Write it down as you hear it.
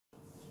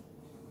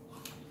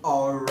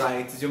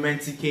Alright, it's your man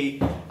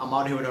TK. I'm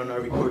out here with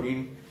another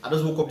recording. I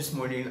just woke up this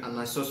morning and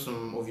I saw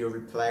some of your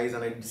replies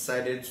and I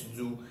decided to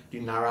do the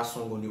NARA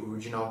song on the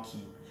original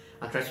key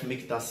and try to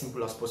make it as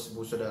simple as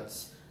possible so that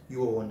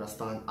you all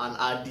understand, and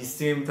at the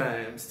same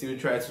time still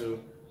try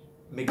to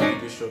make the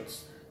video short.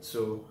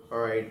 So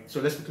alright,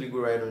 so let's quickly go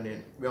right on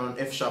in. We're on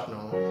F sharp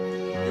now,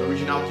 the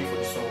original key for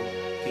the song.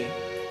 Okay,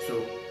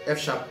 so F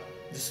sharp,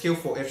 the scale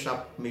for F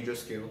sharp major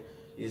scale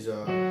is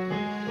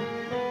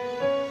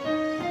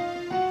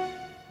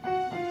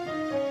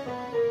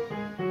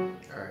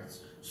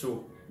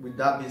so with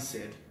that being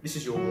said, this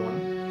is your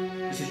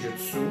 1, this is your 2,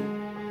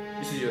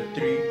 this is your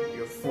 3,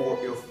 your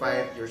 4, your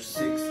 5, your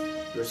 6,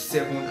 your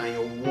 7, and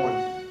your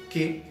 1.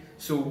 Okay,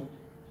 so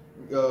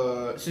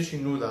since you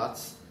know that,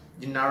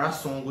 the NARA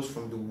song goes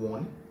from the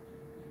 1,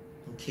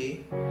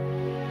 okay,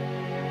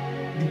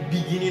 the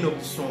beginning of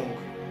the song,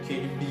 okay,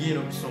 the beginning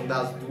of the song,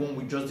 that's the one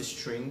with just the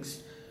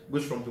strings,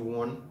 goes from the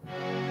 1.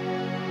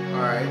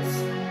 Alright,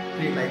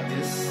 play it like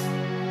this.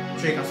 I'm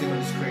sure you can see it on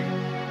the screen.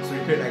 So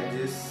you play it like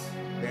this,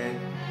 then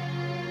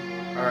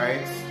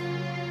alright,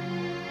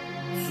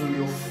 so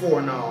you're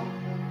 4 now.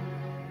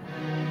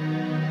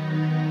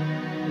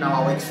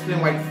 Now I'll explain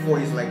why 4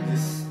 is like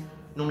this.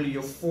 Normally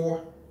your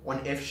 4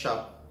 on F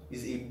sharp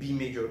is a B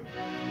major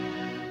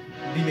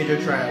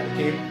triad,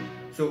 okay?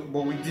 So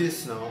but with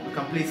this now, we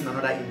can play it in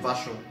another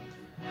inversion,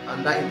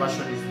 and that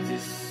inversion is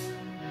this,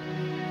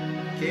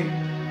 okay?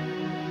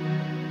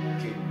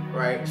 Okay,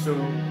 right, so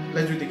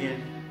let's do it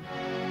again.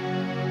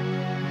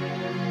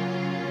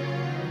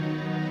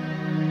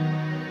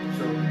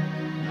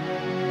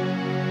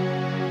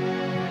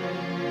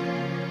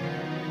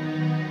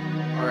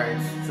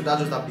 So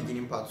that's just that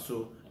beginning part.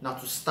 So now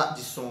to start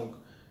the song,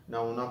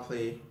 now we'll not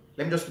play.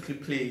 Let me just quickly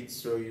play it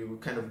so you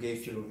kind of get a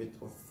feel of it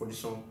for the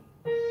song.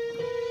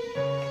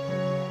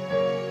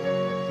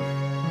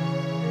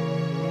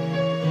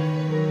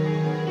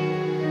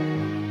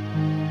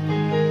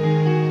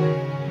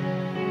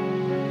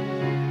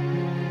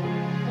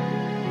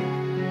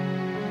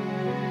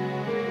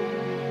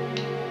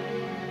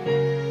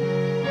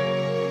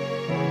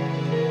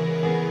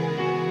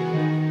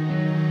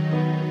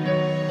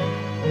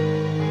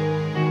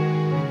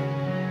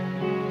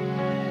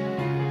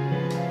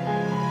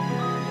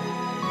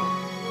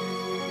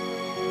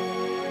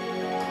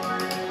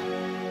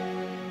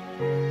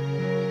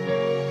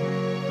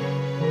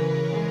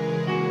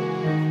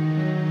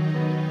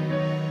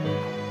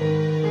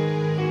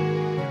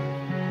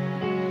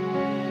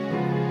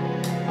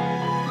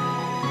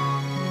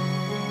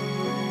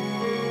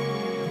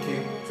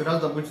 So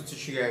that's what I'm going to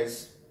teach you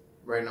guys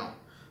right now.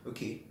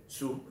 Okay,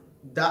 so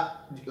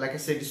that, like I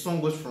said, the song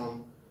goes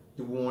from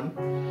the 1.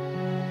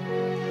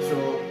 So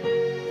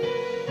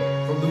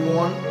from the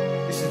 1,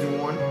 this is the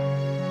 1.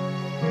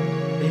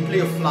 Then you play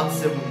a flat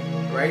 7,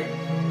 right?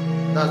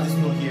 That's this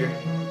note here.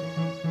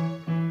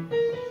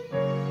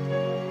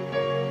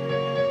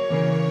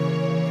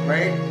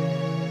 Right?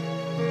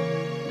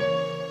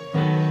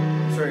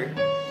 Sorry.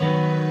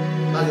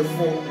 That's your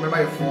 4. Remember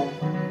your 4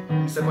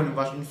 in the second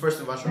inversion, in the first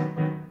inversion.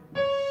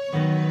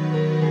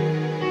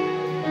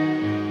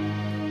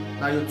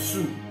 Now your 2.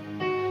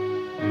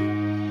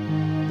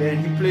 Then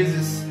he plays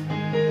this.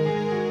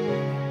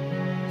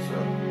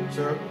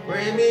 So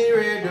re mi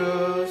re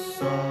do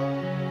so.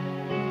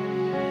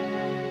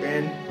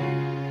 Then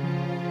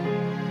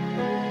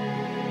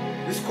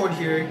this chord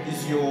here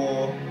is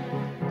your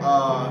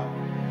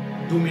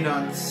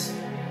dominant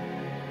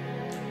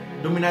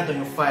on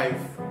your 5.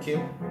 Okay,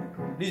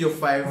 this is your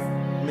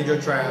 5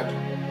 major triad.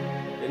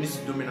 Then this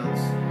is dominant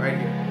right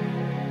here.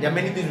 There are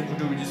many things we could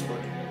do with this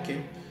chord.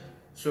 Okay,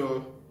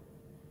 so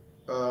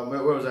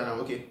where was I now?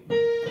 Okay,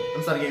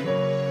 let's start again.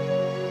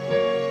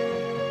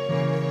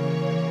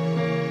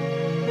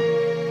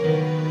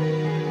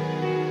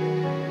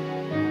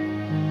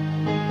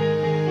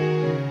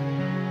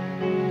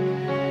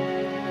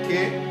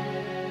 Okay.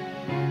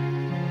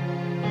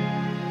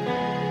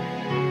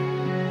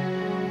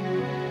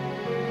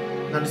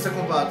 Now the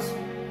second part.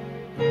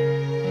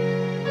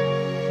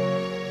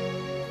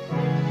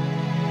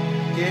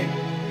 Okay,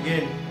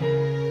 again.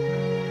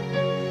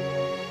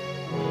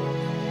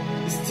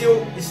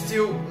 It's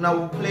still now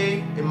we'll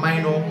play a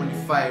minor on the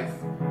 5.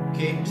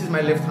 Okay, this is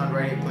my left hand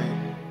right here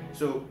playing.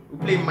 So we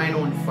play minor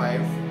on the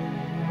 5.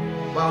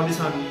 While on this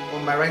hand,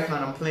 on my right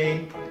hand, I'm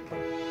playing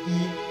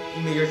E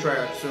major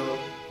triad. So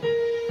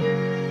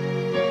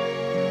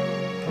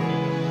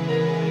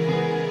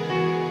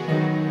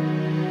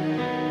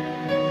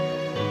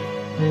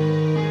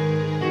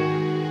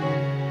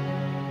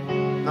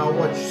now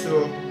watch.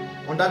 So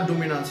on that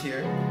dominant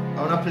here,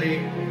 I wanna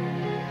play.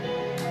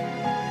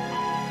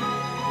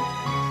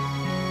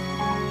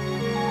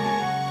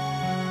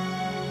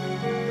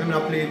 Let me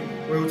not play it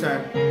real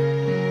time.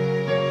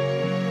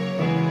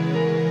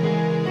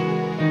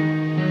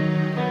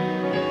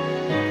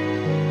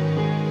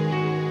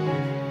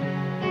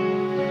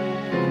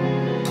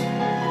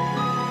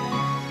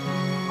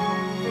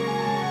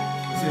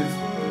 This is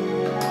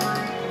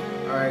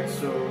alright,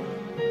 so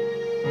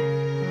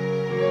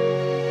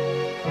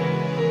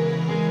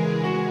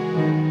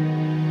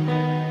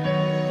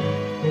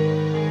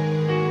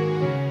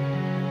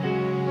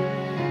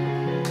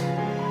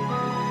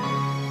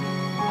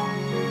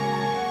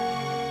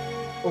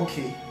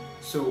Okay,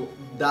 so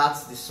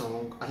that's the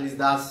song. At least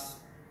that's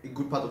a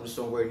good part of the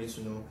song where you need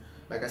to know.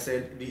 Like I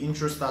said, the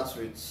intro starts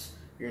with,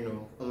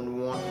 on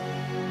 1,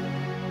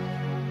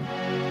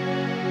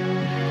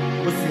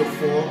 goes to your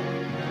 4,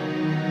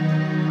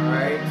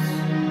 alright,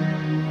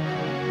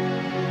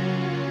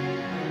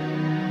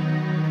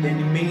 then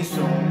the main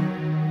song.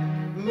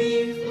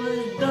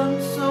 You've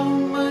done so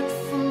much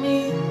for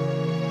me,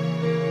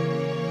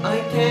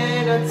 I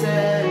cannot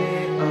tell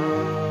it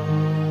all.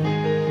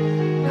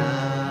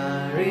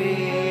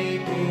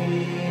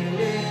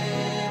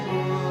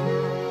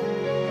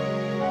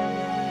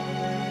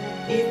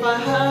 If I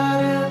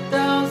had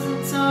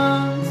 1,000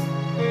 tongues,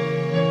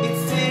 it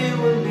still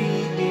wouldn't be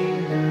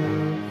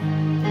enough.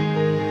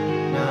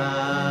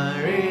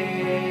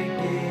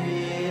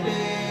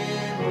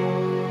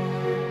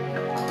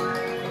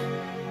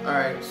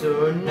 Alright, so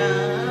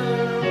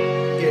now,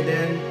 okay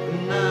then,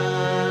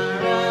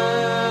 NARA,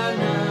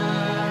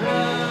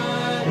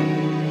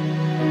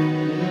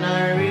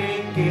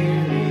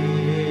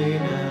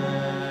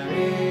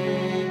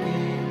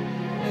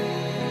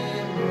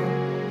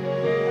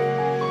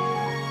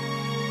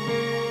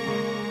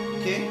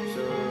 okay,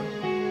 so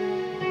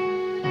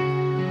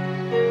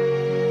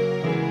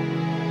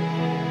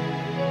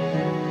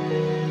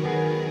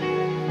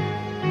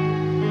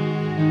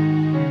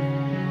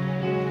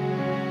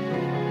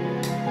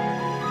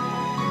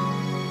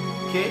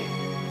okay,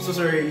 so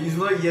sorry, it's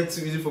not yet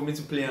too easy for me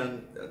to play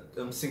and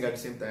sing at the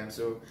same time,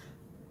 so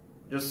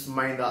just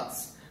mind that.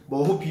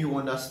 But I hope you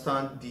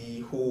understand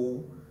the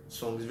whole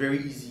song. It's very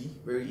easy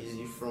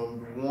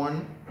from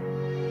 1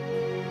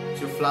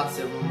 to flat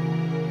 7,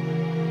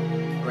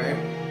 right,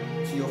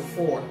 to your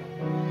 4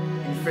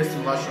 in the first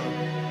version,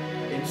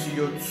 and to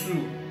your 2,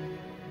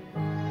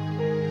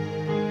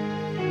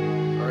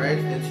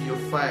 alright, then to your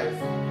 5,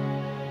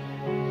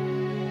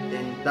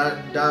 then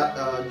that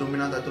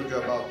dominant I told you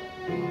about.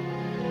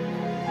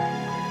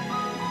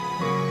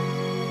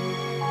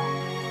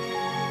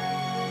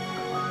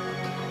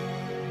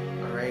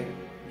 Alright,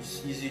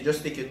 it's easy,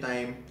 just take your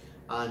time,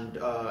 and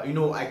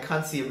I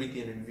can't see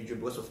everything in the video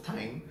because of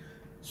time,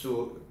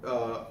 so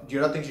the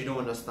other things you don't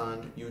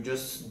understand, you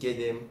just get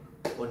them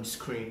on the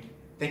screen.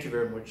 Thank you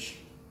very much.